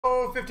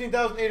Oh,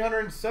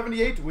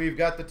 15,878. We've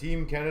got the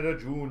Team Canada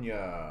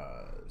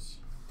Juniors.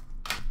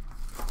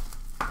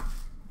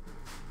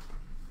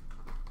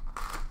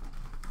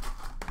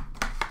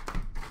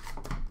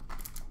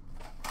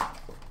 I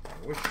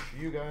wish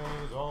you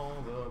guys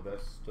all the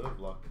best of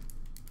luck.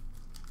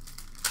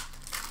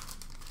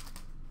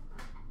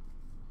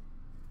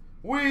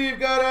 We've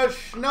got a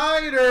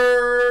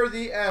Schneider,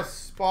 the S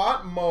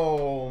spot,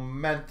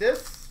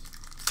 momentous.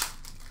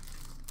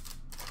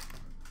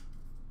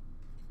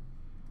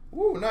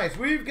 Ooh, nice.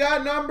 We've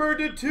got number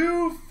to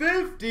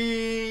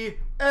 250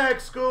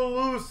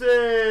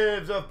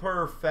 exclusives of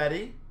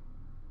Perfetti.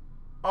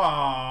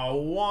 Oh,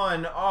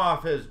 one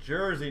off his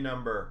jersey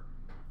number.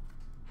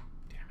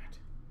 Damn it.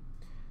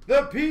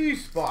 The P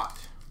spot.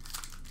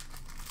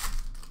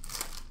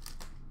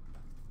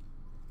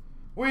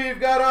 We've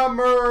got a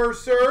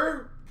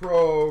Mercer,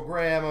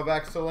 Program of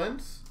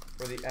Excellence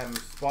for the M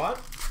spot.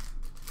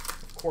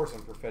 Of course,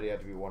 on Perfetti had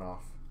to be one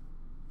off.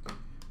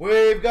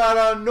 We've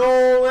got a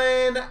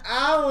Nolan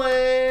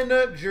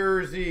Allen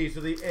jersey, so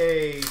the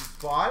A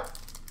spot.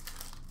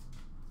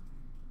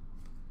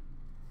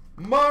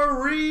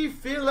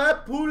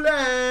 Marie-Philippe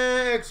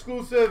Poulin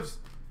exclusives,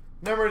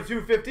 number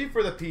 250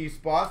 for the P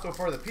spot. So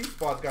far, the P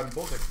spot's gotten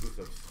both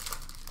exclusives.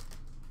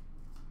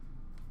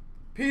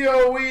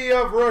 POE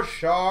of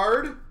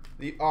Richard,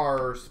 the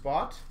R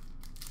spot.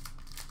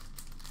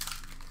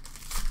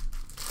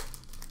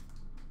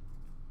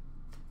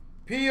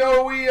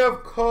 POE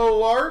of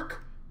Clark,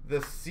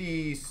 the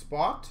C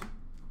spot.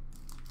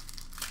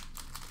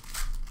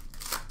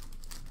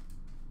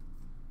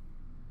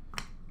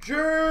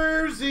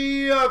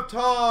 Jersey of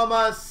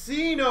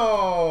Tomasino,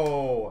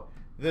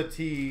 the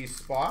T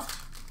spot.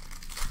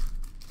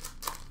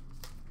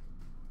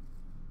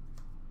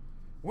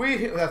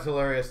 That's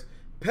hilarious.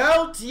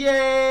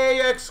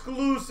 Peltier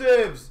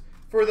exclusives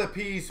for the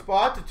P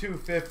spot to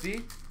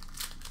 250.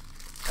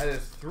 That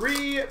is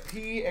 3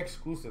 P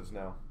exclusives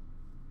now.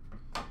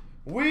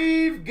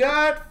 We've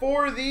got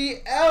for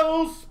the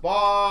L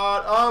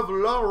spot of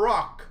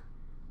Larocque,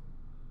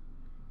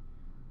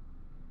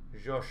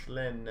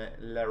 Jocelyn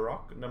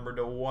Larocque, number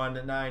to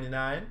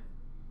 199.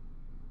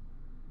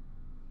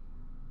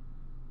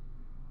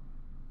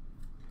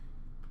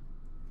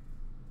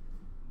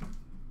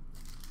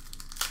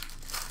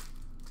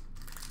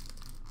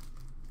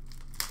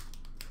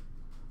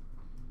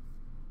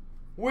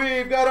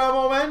 We've got a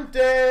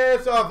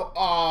momentous of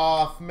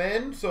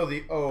Offman, so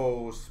the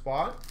O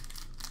spot.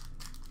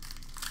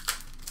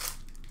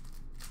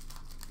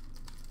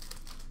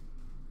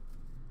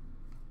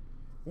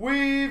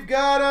 We've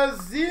got a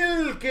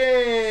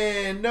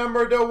Zilkin,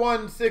 number to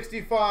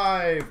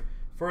 165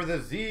 for the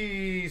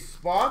Z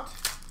spot,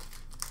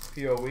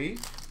 POE.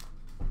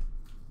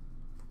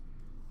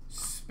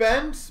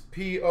 Spence,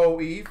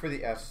 POE for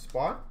the S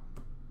spot.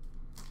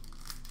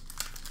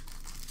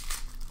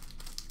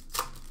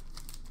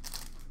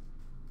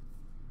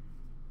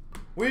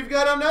 We've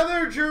got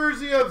another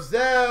jersey of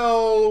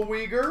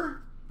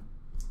Zellweger,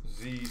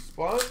 Z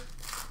spot.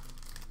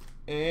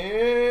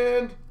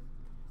 And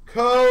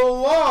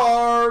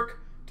Clark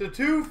to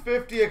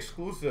 250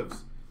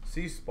 exclusives,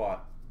 C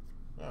spot.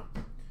 Oh.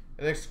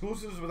 And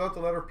exclusives without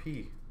the letter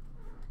P.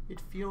 It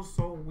feels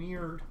so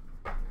weird.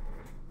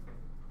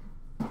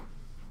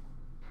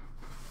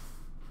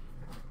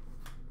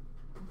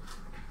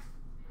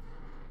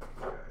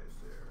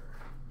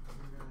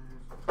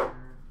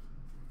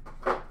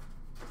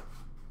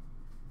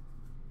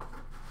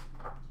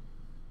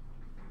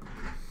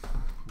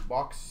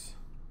 Box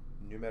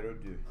numéro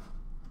 2.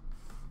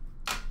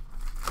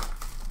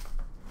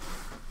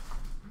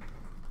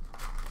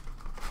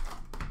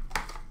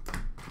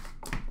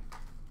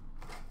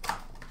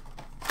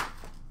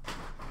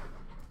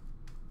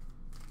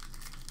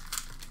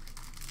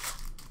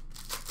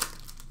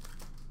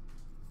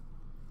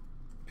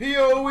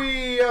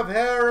 POE of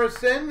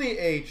Harrison, the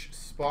H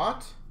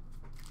spot.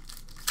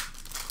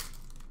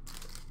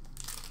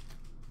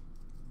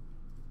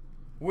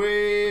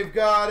 We've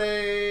got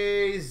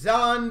a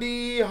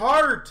Zondi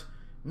Hart,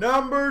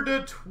 number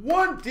to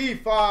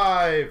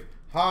 25,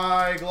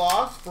 high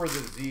gloss for the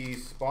Z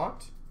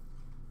spot.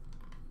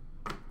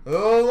 The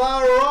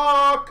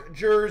Larocque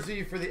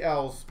jersey for the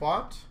L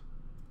spot.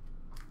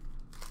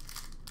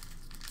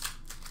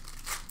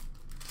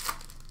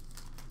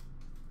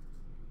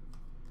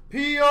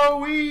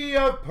 POE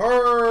of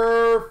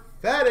Perfetti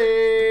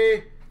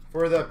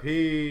for the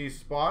P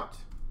spot.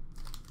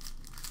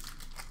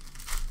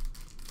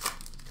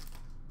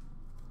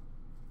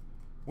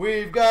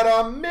 We've got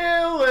a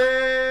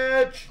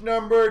Milich,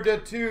 number to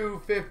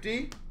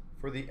 250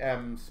 for the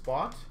M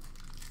spot.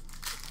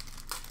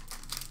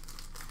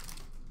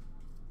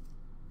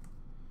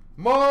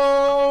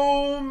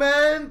 Momentous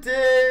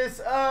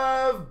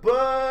of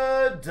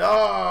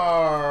Bedard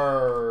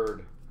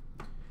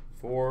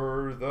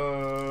for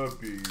the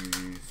B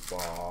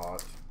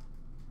spot.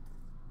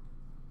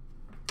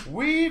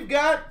 We've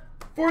got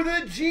for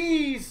the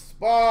G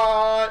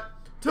spot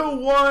to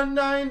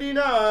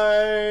 199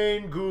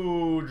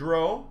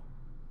 Goudreau.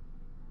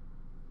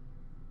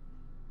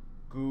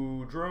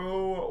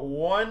 Goudreau,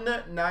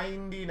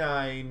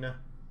 199.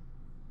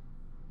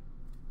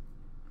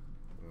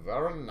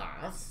 Very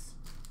nice.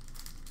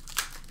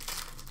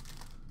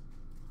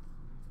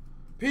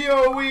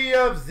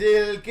 POE of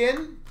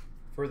Zilkin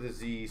for the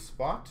Z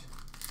spot.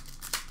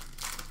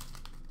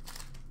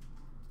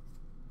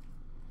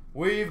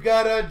 We've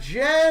got a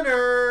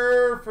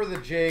Jenner for the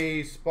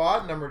J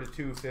spot, number to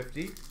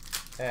 250.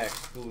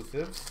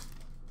 Exclusives.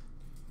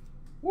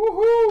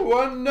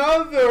 Woohoo!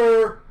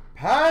 Another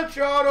patch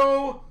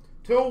auto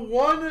to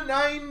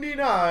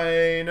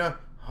 199.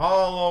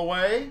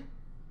 Holloway.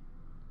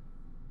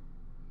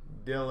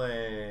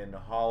 Dylan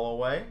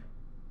Holloway.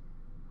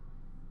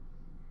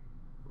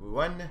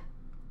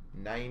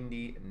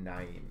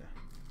 199.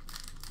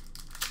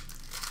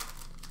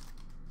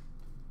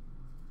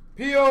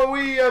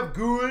 POE of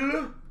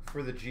Goul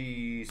for the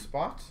G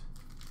spot.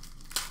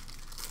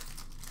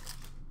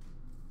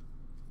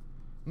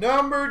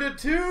 Number to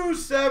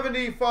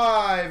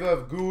 275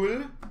 of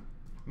Goul.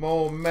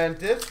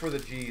 Momentous for the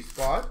G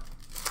spot.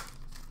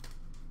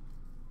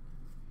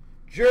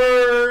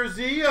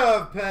 Jersey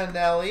of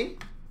Pinelli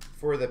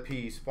for the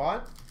P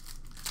spot.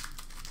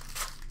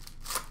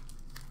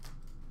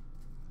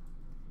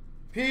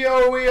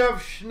 POE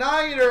of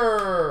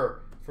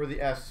Schneider for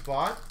the S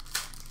spot.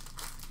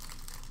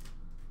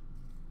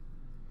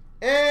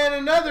 And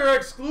another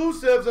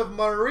exclusives of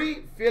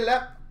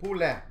Marie-Philippe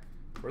Poulet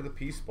for the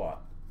P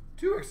spot.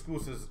 Two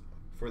exclusives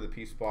for the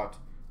P spot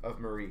of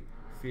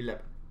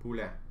Marie-Philippe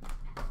Poulet.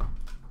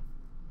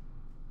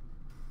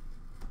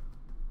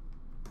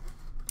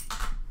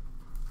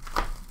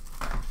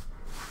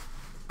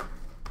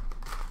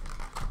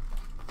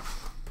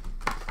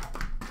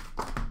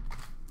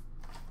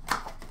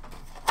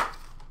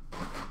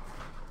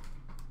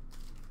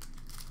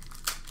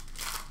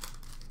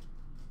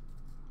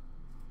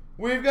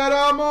 We've got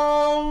a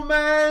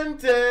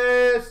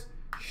momentous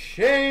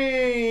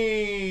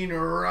Shane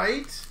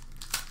Wright,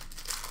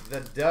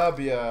 the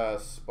W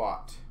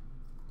spot.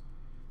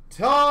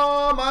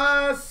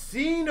 Tomasino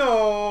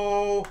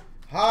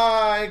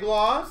high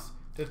gloss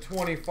to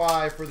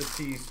 25 for the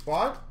T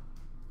spot.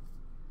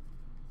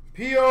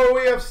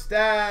 POE of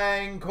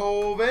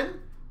Stankoven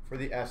for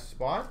the S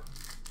spot.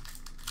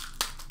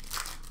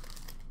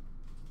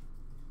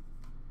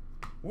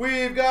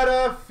 We've got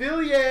a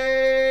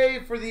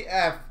Fillier for the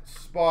F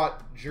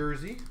spot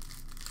jersey.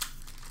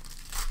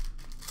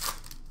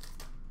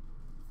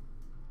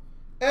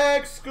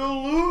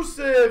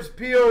 Exclusives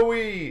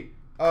POE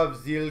of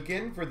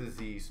Zilkin for the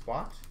Z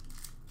spot.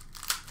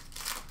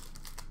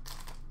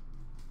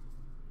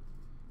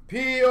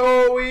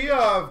 POE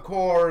of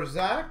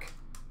Korzak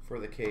for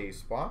the K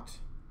spot.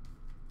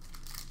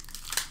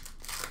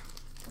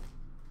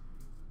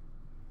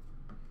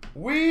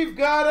 We've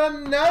got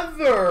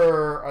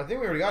another, I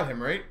think we already got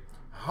him, right?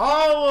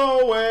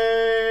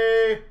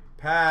 Holloway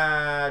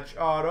patch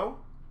auto,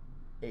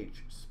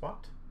 H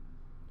spot.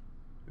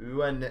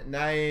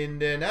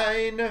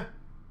 199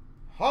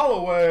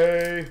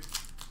 Holloway.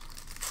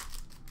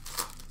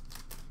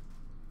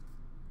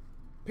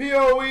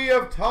 POE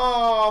of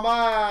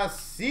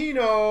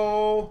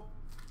Tomasino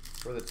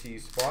for the T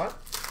spot.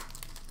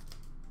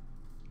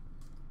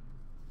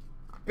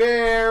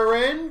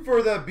 Barron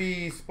for the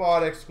B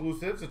spot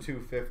exclusives, a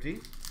 250.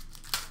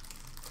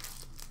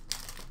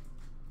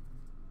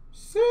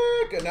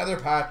 Sick. Another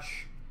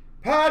patch.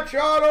 Patch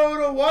auto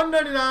to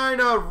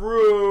 199 of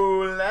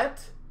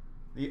Roulette.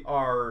 The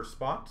R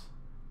spot.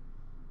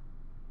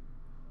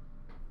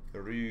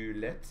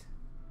 Roulette.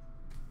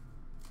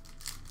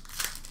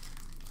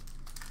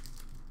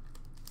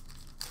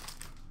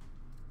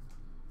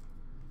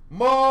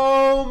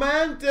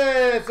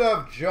 Momentous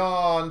of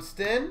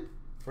Johnston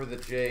for the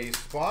J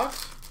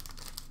spot.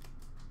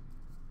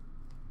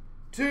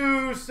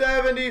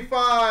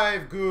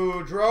 275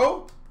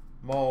 Goudreau.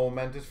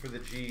 Momentous for the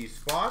G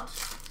spot.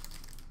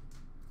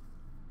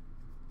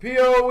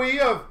 POE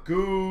of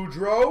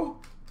Goudreau.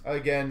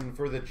 Again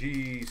for the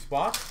G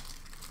spot.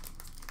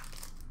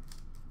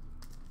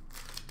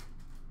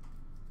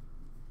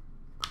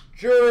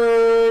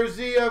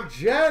 Jersey of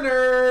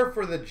Jenner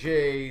for the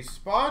J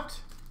spot.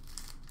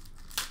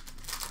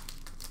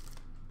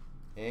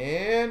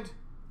 And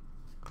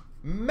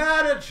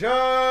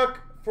Matachuk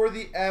for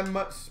the M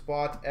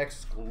spot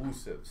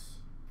exclusives.